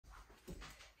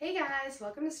Hey guys,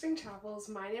 welcome to Spring Travels.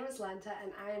 My name is Lenta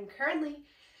and I am currently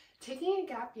taking a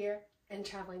gap year and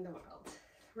traveling the world.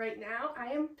 Right now I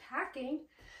am packing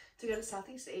to go to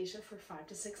Southeast Asia for 5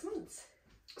 to 6 months.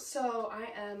 So I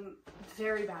am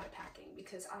very bad at packing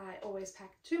because I always pack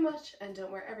too much and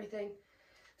don't wear everything.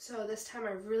 So this time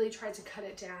I really tried to cut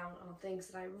it down on things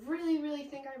that I really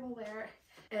think I will wear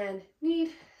and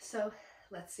need. So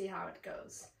let's see how it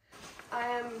goes. I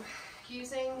am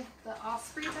using the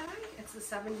Osprey bag. It's the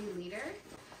 70 liter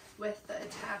with the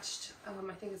attached,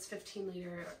 I think it's 15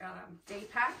 liter day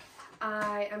pack.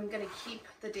 I am going to keep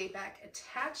the day bag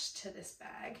attached to this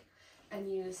bag and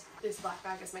use this black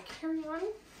bag as my carry-on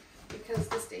because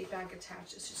this day bag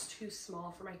attached is just too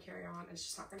small for my carry-on. It's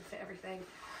just not going to fit everything.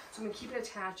 So I'm going to keep it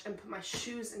attached and put my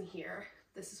shoes in here.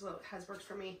 This is what has worked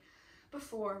for me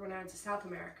before when I went to South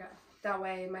America. That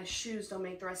way my shoes don't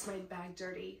make the rest of my bag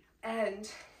dirty.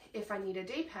 And if I need a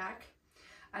day pack,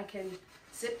 I can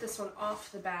zip this one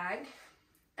off the bag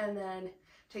and then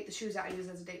take the shoes out and use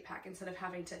it as a day pack instead of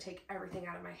having to take everything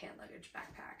out of my hand luggage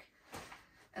backpack.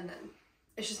 And then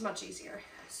it's just much easier.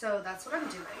 So that's what I'm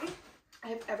doing. I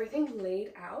have everything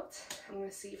laid out. I'm going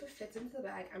to see if it fits into the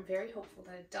bag. I'm very hopeful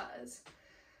that it does.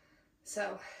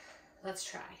 So let's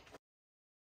try.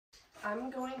 I'm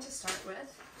going to start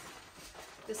with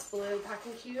this blue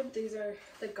packing cube. These are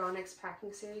the Gonex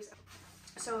packing series.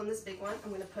 So in this big one, I'm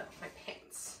going to put my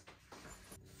pants.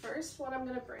 First one I'm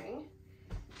going to bring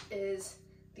is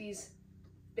these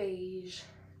beige,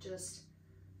 just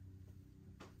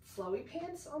flowy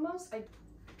pants almost. I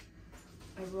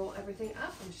roll everything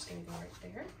up. I'm just going to go right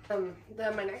there.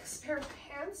 Then my next pair of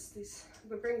pants, I'm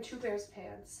going to bring 2 pairs of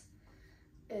pants,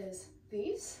 is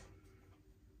these.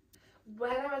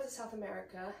 When I went to South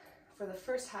America, for the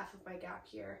first half of my gap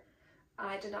year,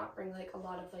 I did not bring like a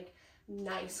lot of like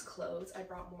nice clothes. I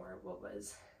brought more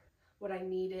what I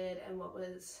needed and what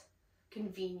was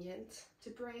convenient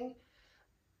to bring.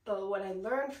 But what I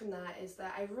learned from that is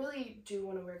that I really do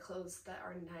want to wear clothes that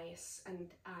are nice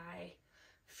and I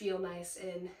feel nice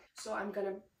in. So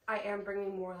I am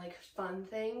bringing more like fun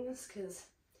things because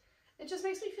it just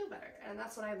makes me feel better, and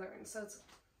that's what I learned. So it's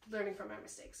learning from my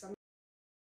mistakes. So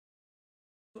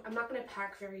I'm not going to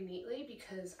pack very neatly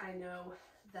because I know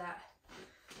that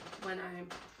when I'm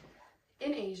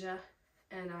in Asia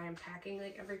and I'm packing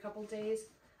like every couple days,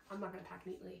 I'm not going to pack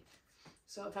neatly.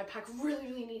 So if I pack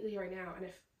really neatly right now and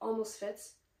if it almost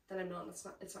fits, then I know it's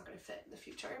not going to fit in the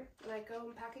future. And I go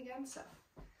and pack again, so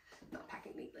I'm not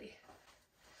packing neatly.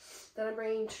 Then I'm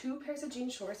bringing 2 pairs of jean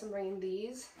shorts. I'm bringing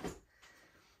these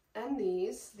and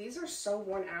these. These are so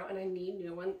worn out and I need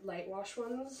new light wash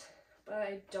ones. But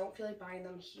I don't feel like buying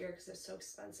them here because they're so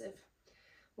expensive.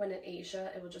 When in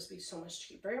Asia, it will just be so much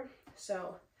cheaper.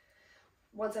 So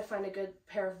once I find a good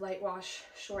pair of light wash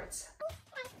shorts,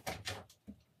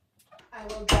 I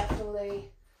will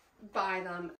definitely buy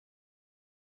them.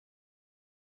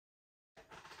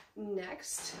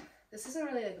 Next, this isn't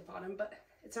really like a bottom, but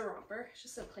it's a romper. It's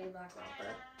just a plain black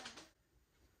romper.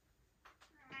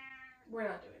 We're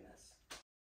not doing this.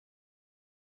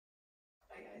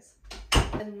 Bye guys.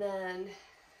 And then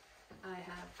I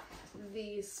have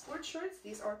these sports shorts.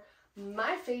 These are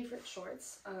my favorite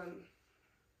shorts.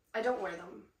 I don't wear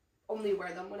them, only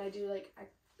wear them when I do like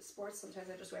sports. Sometimes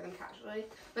I just wear them casually.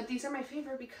 But these are my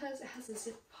favorite because it has a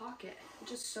zip pocket,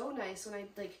 which is so nice when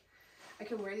I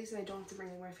can wear these and I don't have to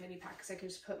bring my fanny pack because I can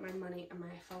just put my money and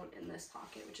my phone in this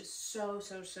pocket, which is so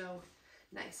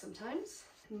nice sometimes.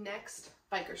 Next,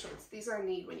 biker shorts. These are a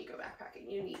need when you go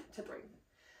backpacking. You need to bring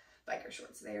biker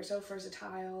shorts. They are so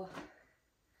versatile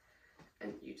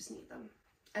and you just need them.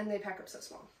 And they pack up so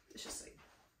small. It's just like.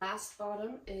 Last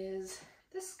bottom is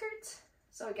this skirt.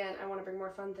 So again, I want to bring more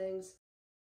fun things.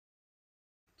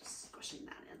 Just squishing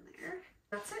that in there.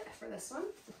 That's it for this one.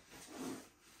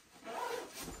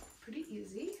 Pretty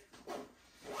easy.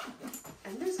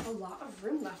 And there's a lot of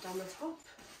room left on the top.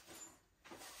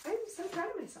 I'm so proud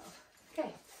of myself.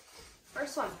 Okay,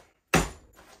 first one.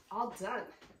 All done.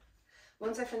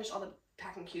 Once I finish all the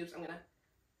packing cubes, I'm going to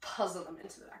puzzle them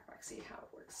into the backpack, see how it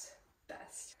works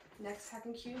best. Next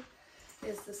packing cube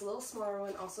is this little smaller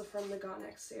one, also from the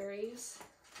Gonex series.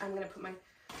 I'm going to put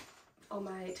all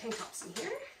my tank tops in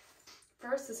here.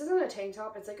 First, this isn't a tank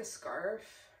top, it's like a scarf.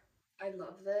 I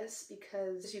love this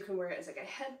because you can wear it as like a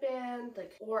headband,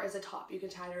 or as a top you can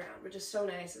tie it around, which is so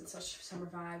nice and such summer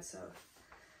vibes, so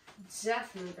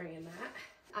definitely bringing that.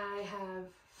 I have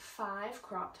 5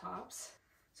 crop tops.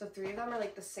 So 3 of them are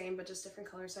like the same but just different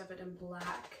colors. So I have it in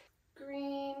black,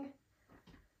 green,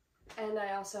 and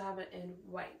I also have it in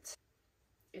white.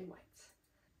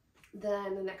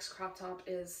 Then the next crop top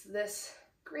is this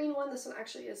green one. This one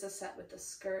actually is a set with the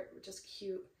skirt, which is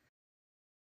cute.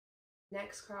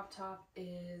 Next crop top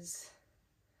is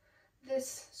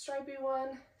this stripy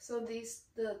one. So this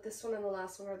one and the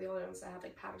last one are the only ones that have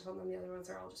like patterns on them. The other ones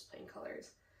are all just plain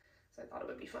colors. So I thought it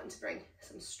would be fun to bring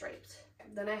some striped.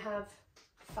 Then I have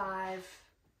 5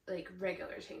 like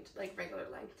regular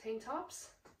length tank tops.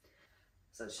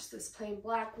 So it's just this plain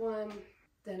black one.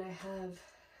 Then I have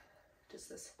just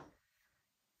this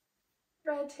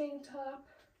red tank top.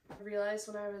 I realized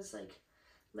when I was like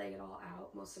laying it all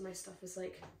out, most of my stuff is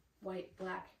like white,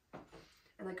 black,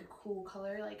 and like a cool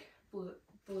color like blue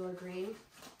or green.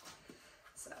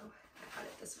 So I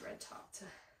added this red top to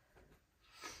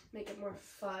make it more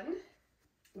fun.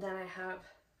 Then I have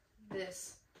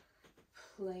this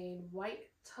plain white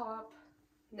top.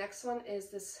 Next one is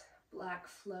this black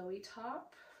flowy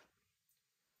top.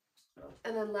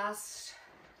 And then last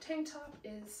tank top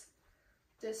is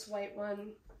this white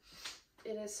one.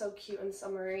 It is so cute and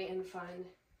summery and fun,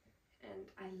 and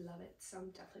I love it, so I'm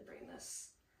definitely bringing this.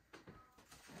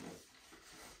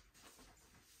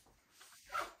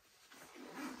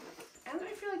 And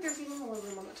I feel like there's even more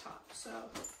room on the top, so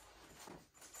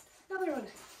another one,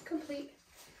 complete.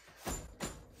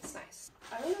 It's nice.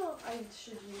 I don't know if I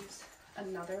should use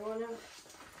another one of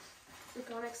the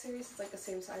Gonic series. It's like the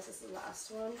same size as the last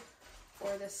one,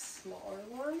 or this smaller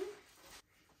one.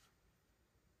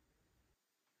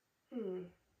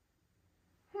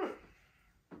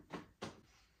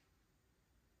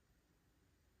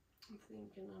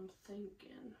 I'm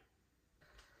thinking.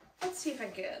 Let's see if I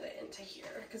get it into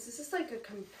here, because this is like a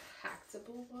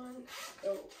compactable one.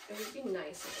 Oh, it would be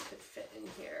nice if it could fit in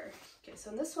here. Okay,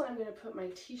 so in this one I'm going to put my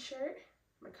t-shirt,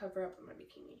 my cover up, and my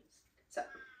bikinis. So.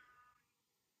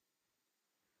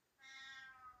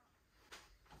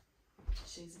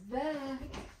 She's back.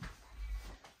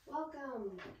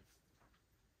 Welcome.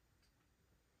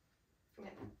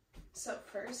 Okay, so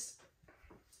first,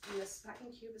 this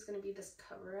packing cube is going to be this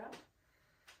cover up.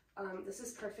 This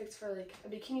is perfect for like a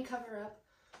bikini cover up,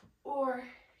 or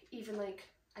even like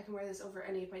I can wear this over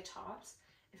any of my tops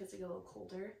if it's like a little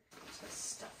colder.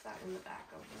 Just stuff that in the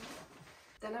back of it.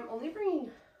 Then I'm only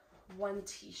bringing one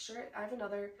t-shirt. I have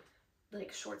another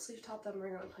like short sleeve top that I'm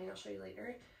wearing on the plane. I'll show you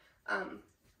later.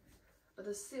 But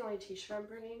this is the only t-shirt I'm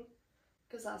bringing,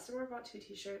 because last time I brought 2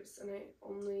 t-shirts and I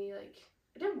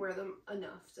didn't wear them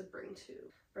enough to bring 2.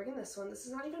 Bringing this one. This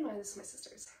is not even mine. This is my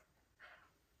sister's.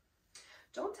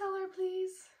 Don't tell her,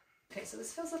 please. Okay, so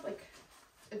this fills up like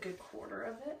a good quarter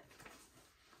of it.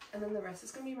 And then the rest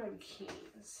is going to be my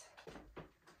bikinis.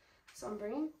 So I'm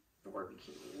bringing 4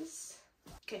 bikinis.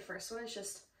 Okay, first one is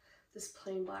just this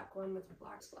plain black one with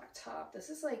black top. This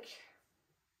is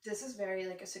very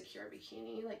like a secure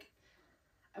bikini. Like,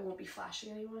 I won't be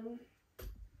flashing anyone.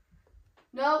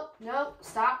 No,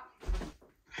 stop.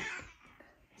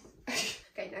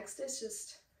 Okay, next is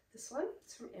just this one.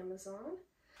 It's from Amazon.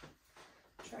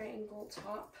 Triangle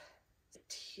top,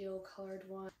 teal colored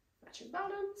one, matching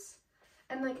bottoms,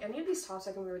 and like any of these tops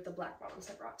I can wear with the black bottoms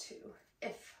I brought too,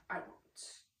 if I want.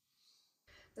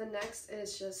 The next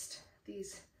is just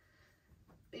these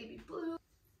baby blue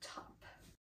top.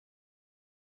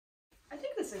 I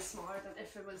think this is smaller than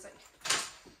if it was like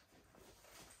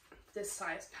this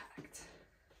size packed.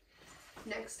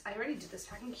 Next, I already did this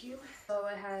packing cube. So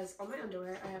it has all my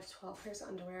underwear. I have 12 pairs of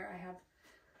underwear. I have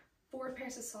 4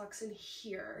 pairs of socks in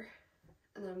here,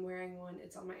 and then I'm wearing one.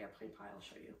 It's on my airplane pile. I'll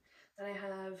show you. Then I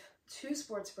have 2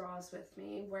 sports bras with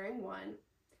me, wearing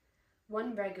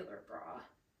one regular bra,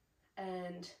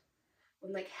 and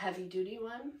one like heavy duty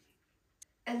one.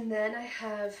 And then I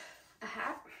have a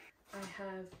hat. I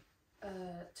have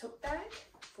a tote bag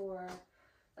for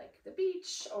like the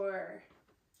beach or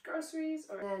groceries,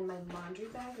 and my laundry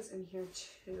bag is in here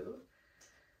too.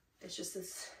 It's just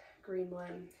this green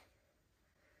one.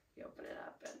 You open it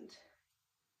up and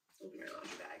open your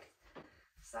laundry bag.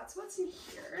 So that's what's in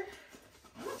here.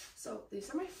 So these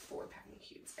are my 4 packing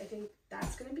cubes. I think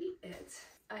that's gonna be it.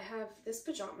 I have this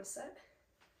pajama set,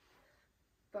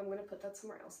 but I'm gonna put that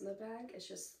somewhere else in the bag. It's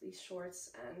just these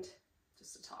shorts and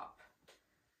just a top.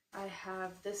 I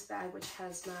have this bag which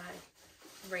has my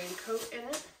raincoat in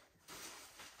it.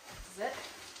 This is it.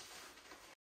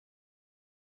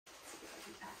 Let's see if I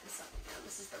can pack this up again.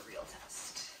 This is the real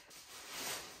test.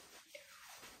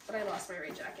 But I lost my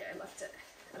rain jacket. I left it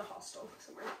at a hostel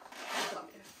somewhere in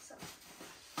Colombia, so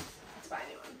let's buy a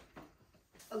new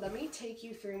one. Let me take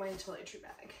you through my toiletry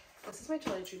bag. This is my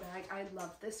toiletry bag. I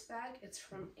love this bag. It's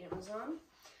from Amazon.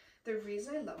 The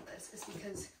reason I love this is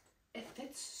because it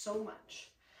fits so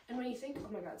much. And when you think,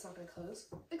 oh my god, it's not going to close,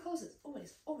 it closes.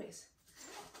 Always, always.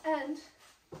 And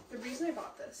the reason I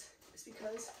bought this is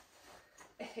because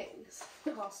hangs.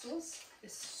 Hostels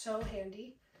is so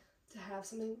handy to have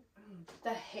something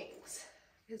that hangs.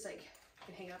 It's like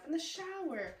you can hang up in the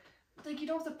shower. Like you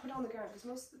don't have to put it on the ground because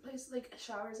most of the places, like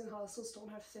showers and hostels, don't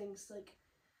have things like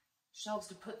shelves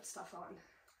to put stuff on.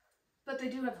 But they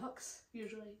do have hooks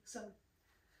usually.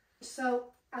 So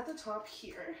at the top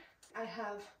here, I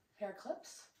have hair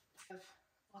clips. I have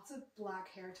lots of black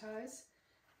hair ties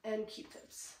and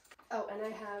Q-tips. Oh, and I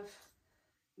have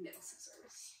nail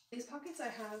scissors. These pockets I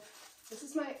have, this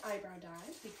is my eyebrow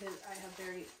dye because I have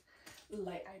very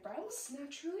light eyebrows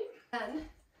naturally. Then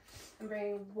I'm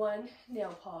bringing one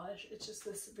nail polish. It's just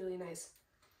this really nice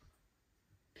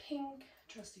pink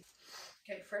trusty.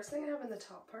 Okay, first thing I have in the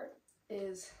top part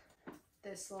is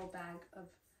this little bag of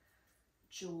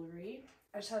jewelry.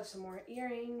 I just have some more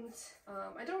earrings.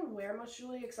 I don't wear much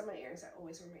jewelry except my earrings. I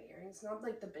always wear my earrings. Not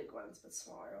like the big ones, but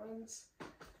smaller ones.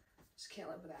 Just can't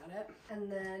live without it.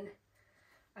 And then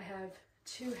I have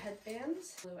two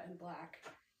headbands, blue and black.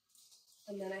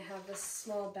 And then I have this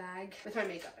small bag with my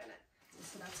makeup in it.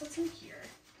 So that's what's in here.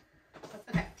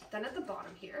 Okay, then at the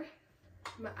bottom here,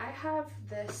 I have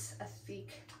this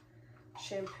Ethique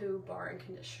shampoo, bar, and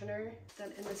conditioner.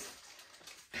 Then in this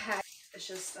bag, it's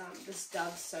just this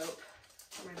Dove soap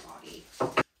for my body.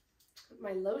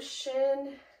 My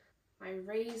lotion, my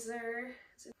razor,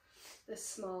 this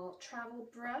small travel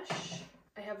brush.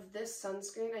 I have this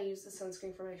sunscreen. I use the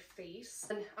sunscreen for my face.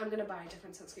 And I'm gonna buy a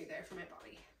different sunscreen there for my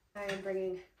body. I am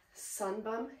bringing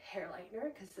Sunbum hair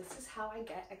lightener because this is how I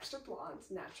get extra blonde.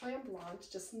 Naturally I'm blonde,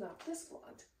 just not this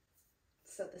blonde.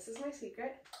 So this is my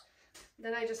secret.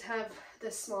 Then I just have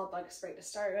this small bug spray to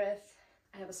start with.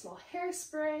 I have a small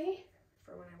hairspray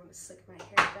for when I want to slick my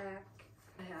hair back.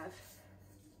 I have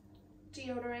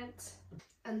deodorant.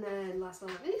 And then last but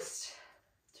not least,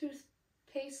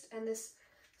 toothpaste and this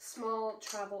small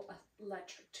travel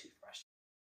electric toothbrush.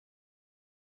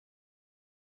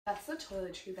 That's the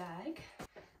toiletry bag.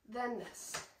 Then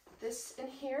this in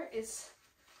here is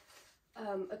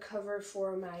a cover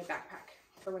for my backpack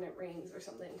for when it rains or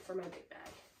something for my big bag.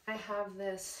 I have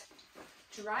this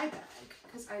dry bag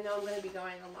because I know I'm going to be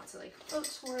going on lots of like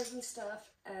boat tours and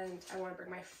stuff, and I want to bring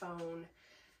my phone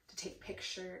to take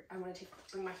picture. I want to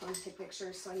bring my phone to take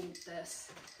pictures, so I need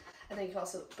this. And then you can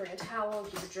also bring a towel,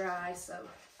 keep it dry. So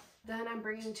then I'm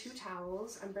bringing two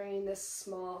towels. I'm bringing this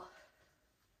small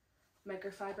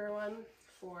microfiber one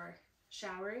for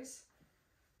showers,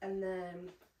 and then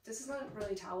this is not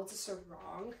really a towel, it's a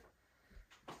sarong,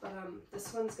 but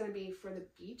this one's gonna be for the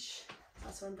beach.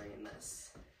 That's why I'm bringing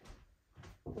this.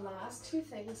 The last two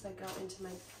things that go into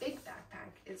my big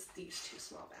backpack is these two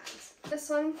small bags. This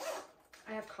one,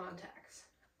 I have contacts.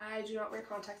 I do not wear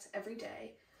contacts every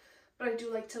day, but I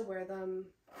do like to wear them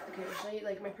occasionally.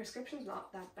 Like my prescription's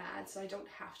not that bad, so I don't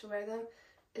have to wear them.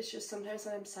 It's just sometimes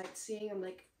when I'm sightseeing, I'm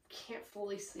like, can't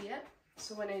fully see it.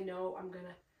 So when I know I'm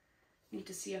gonna need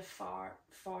to see a far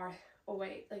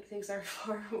away, like things are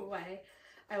far away,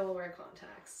 I will wear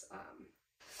contacts.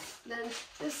 Then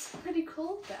this pretty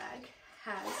cool bag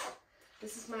has,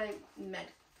 this is my med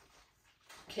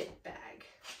kit bag.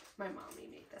 My mommy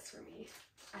made this for me.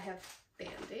 I have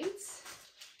Band-Aids,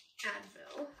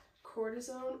 Advil,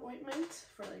 cortisone ointment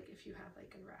for like if you have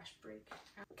like a rash break.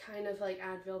 Kind of like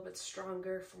Advil but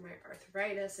stronger for my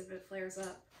arthritis if it flares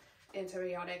up.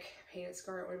 Antibiotic pain and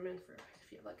scar ointment for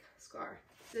if you have like a scar.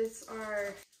 These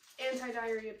are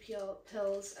anti-diarrhea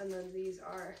pills, and then these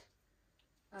are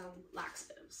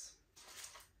laxatives.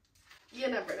 You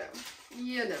never know.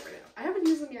 You never know. I haven't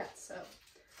used them yet, so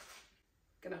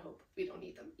gonna hope we don't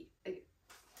need them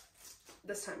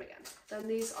this time again. Then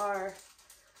these are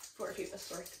for if you have a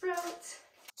sore throat.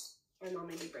 My mom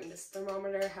made me bring this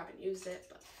thermometer. Haven't used it,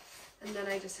 but and then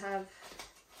I just have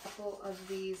a couple of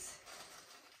these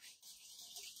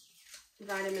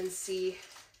vitamin C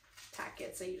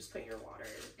packets that you just put in your water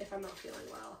if I'm not feeling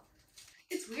well.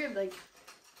 It's weird, like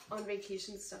on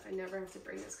vacation stuff, I never have to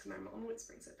bring this because my mom always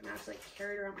brings it, but now I have to like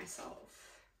carry it around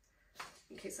myself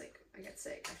in case like I get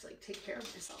sick. I have to like take care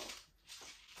of myself.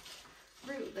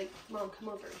 Rude, like mom, come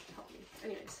over and help me.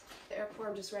 Anyways, at the airport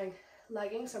I'm just wearing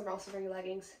leggings. I'm also wearing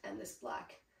leggings and this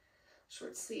black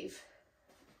short sleeve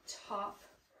top.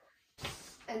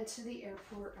 And to the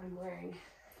airport I'm wearing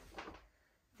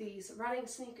these running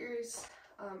sneakers.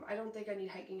 I don't think I need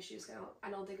hiking shoes now.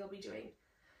 I don't think I'll be doing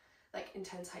like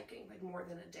intense hiking, like more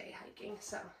than a day hiking.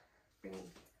 So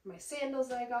bringing my sandals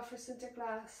that I got for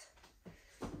Sinterklaas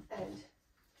and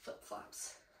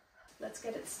flip-flops. Let's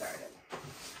get it started.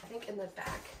 I think in the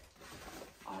back,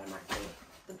 automatically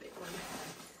the big one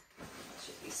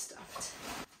should be stuffed.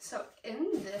 So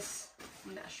in this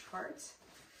mesh part,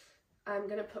 I'm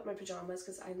gonna put my pajamas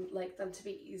because I like them to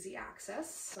be easy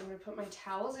access. So I'm gonna put my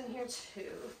towels in here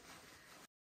too.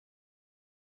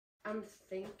 I'm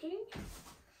thinking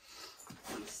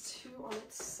these two on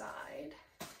its side,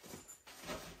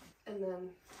 and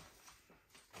then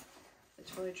the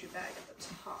toiletry bag at the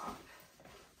top.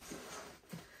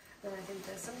 Then I think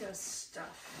this I'm gonna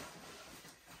stuff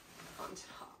on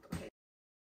top. Okay.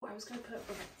 I was gonna put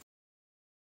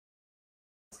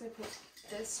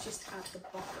this just at the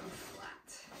bottom flat.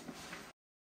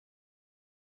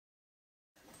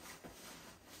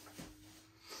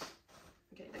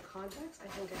 Okay, the contacts I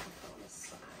think I can put on the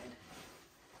side.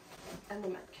 And the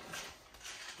med kit.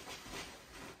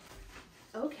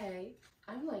 Okay,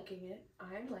 I'm liking it.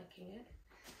 I'm liking it.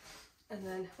 And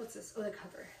then, what's this? Oh, the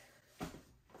cover.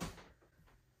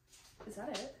 Is that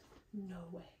it? No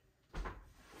way.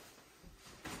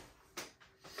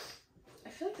 I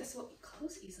feel like this will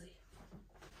close easily.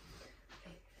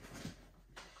 Okay.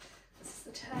 This is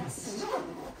the test.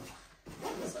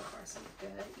 So far, so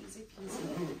good. Easy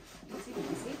peasy. Easy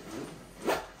peasy.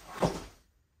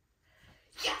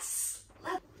 Yes!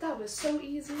 That was so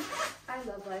easy. I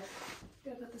love life.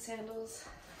 Gonna put the sandals.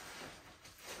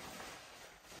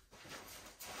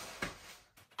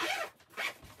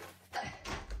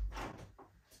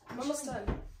 I'm almost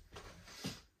done.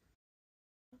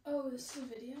 Oh, this is a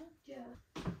video? Yeah.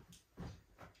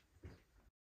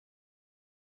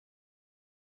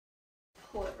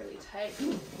 Pull it really tight.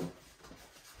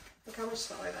 Look how much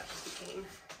smaller that just became.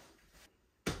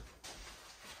 I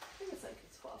think it's like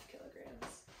 12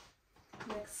 kilograms.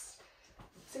 Next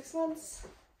 6 months.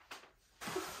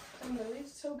 I'm really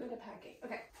so good at packing.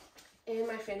 Okay. In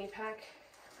my fanny pack,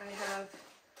 I have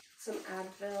some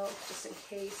Advil just in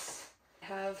case. I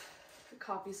have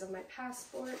copies of my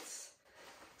passports.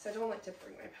 So I don't like to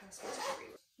bring my passports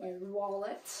everywhere. My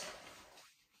wallet.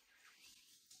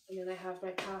 And then I have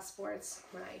my passports,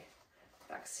 my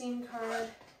vaccine card,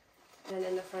 and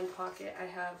in the front pocket I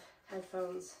have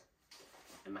headphones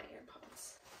and my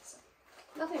AirPods. So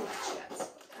nothing much yet, but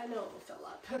I know it will fill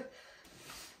up.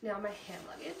 Now my hand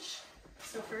luggage.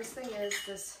 So first thing is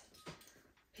this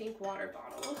pink water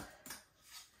bottle.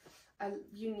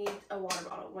 You need a water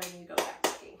bottle when you go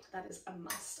backpacking. That is a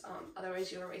must.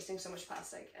 Otherwise you are wasting so much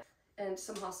plastic. And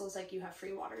some hostels, like, you have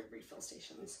free water refill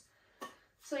stations.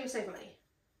 So you save money.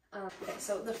 Okay,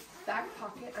 so the back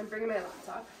pocket, I'm bringing my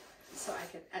laptop so I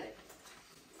can edit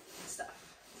stuff.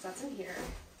 So that's in here.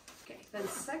 Okay, then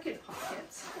second pocket,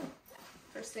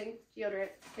 first thing, deodorant.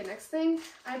 Okay, next thing,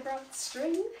 I brought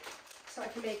string so I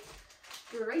can make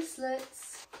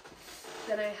bracelets.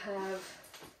 Then I have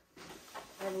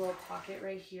a little pocket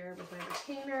right here with my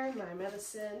retainer, my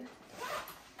medicine.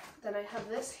 Then I have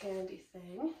this handy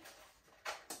thing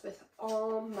with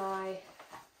all my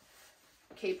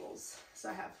cables. So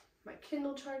I have my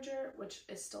Kindle charger, which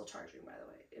is still charging, by the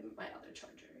way, in my other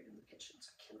charger in the kitchen,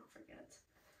 so I cannot forget.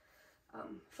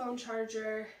 Phone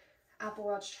charger, Apple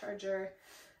Watch charger,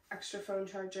 extra phone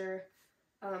charger,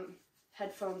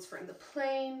 headphones for in the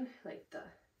plane, like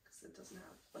because it doesn't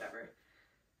have whatever,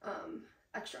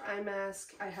 extra eye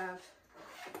mask. I have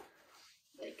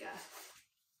like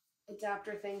a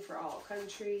adapter thing for all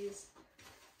countries,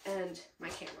 and my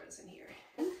camera's in here.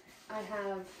 I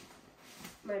have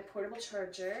my portable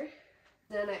charger.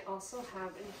 Then I also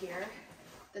have in here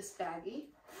this baggie,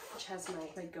 which has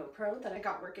my GoPro that I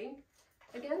got working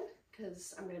again,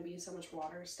 because I'm going to be doing so much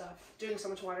water stuff,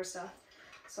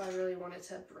 so I really wanted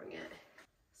to bring it.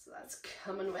 So that's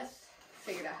coming with.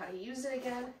 Figured out how to use it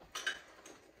again.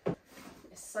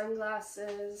 My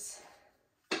sunglasses,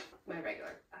 my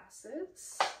regular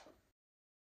glasses.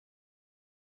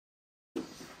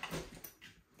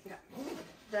 Okay.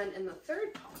 Then in the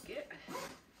third pocket,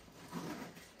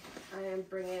 I am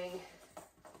bringing,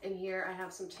 in here I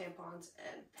have some tampons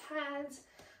and pads.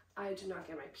 I do not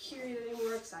get my period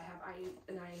anymore because I have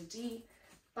an IUD,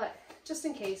 but just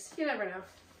in case, you never know.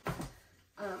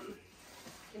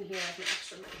 In here I have my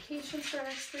extra medications for the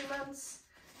next 3 months.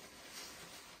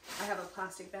 I have a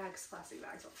plastic bag because plastic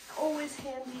bags are always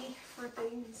handy for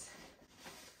things.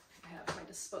 I have my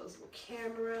disposable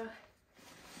camera,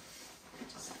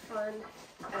 which is fun,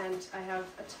 and I have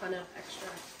a ton of extra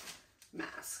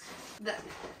masks. Then,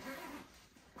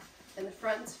 in the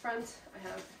front, I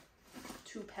have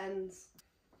 2 pens,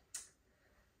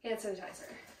 hand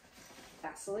sanitizer,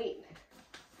 Vaseline.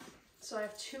 So I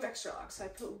have 2 extra locks. So I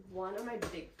put one on my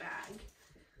big bag,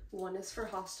 one is for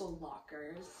hostel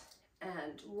lockers,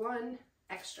 and one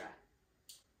extra,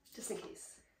 just in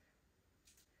case.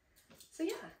 So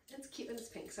yeah, it's cute and it's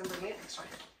pink, so I'm bringing it extra.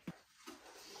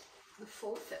 The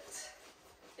full fit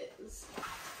is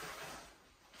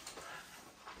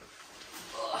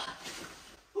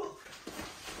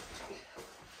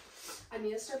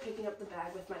need to start picking up the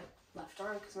bag with my left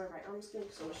arm because my right arm is getting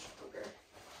so much stronger.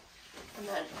 And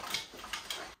then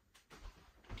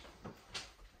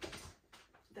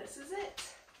this is it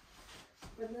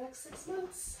for the next 6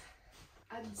 months.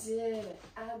 I did it.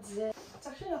 I did it. It's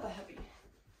actually not that heavy.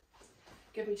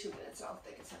 Give me 2 minutes and I'll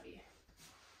think it's heavy.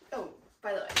 Oh,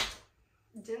 by the way,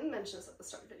 didn't mention this at the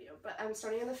start of the video, but I'm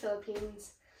starting in the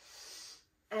Philippines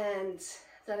and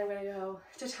then I'm gonna go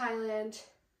to Thailand,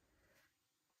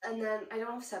 and then I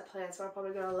don't have set plans, so I'll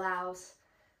probably go to Laos,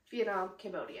 Vietnam,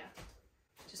 Cambodia.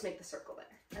 Just make the circle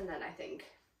there. And then I think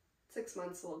 6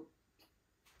 months will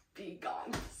be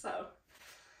gone, so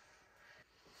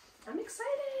I'm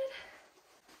excited.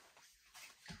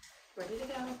 Ready to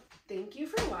go. Thank you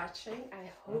for watching. I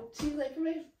hope you liked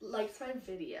my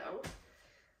video.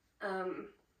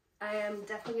 I am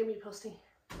definitely gonna be posting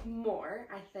more,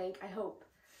 I hope.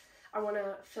 I want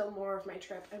to film more of my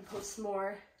trip and post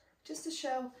more just to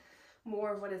show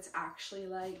more of what it's actually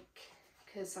like,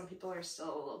 because some people are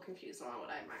still a little confused on what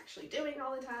I'm actually doing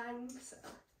all the time. So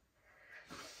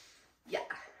yeah,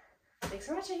 thanks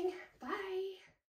for watching. Bye.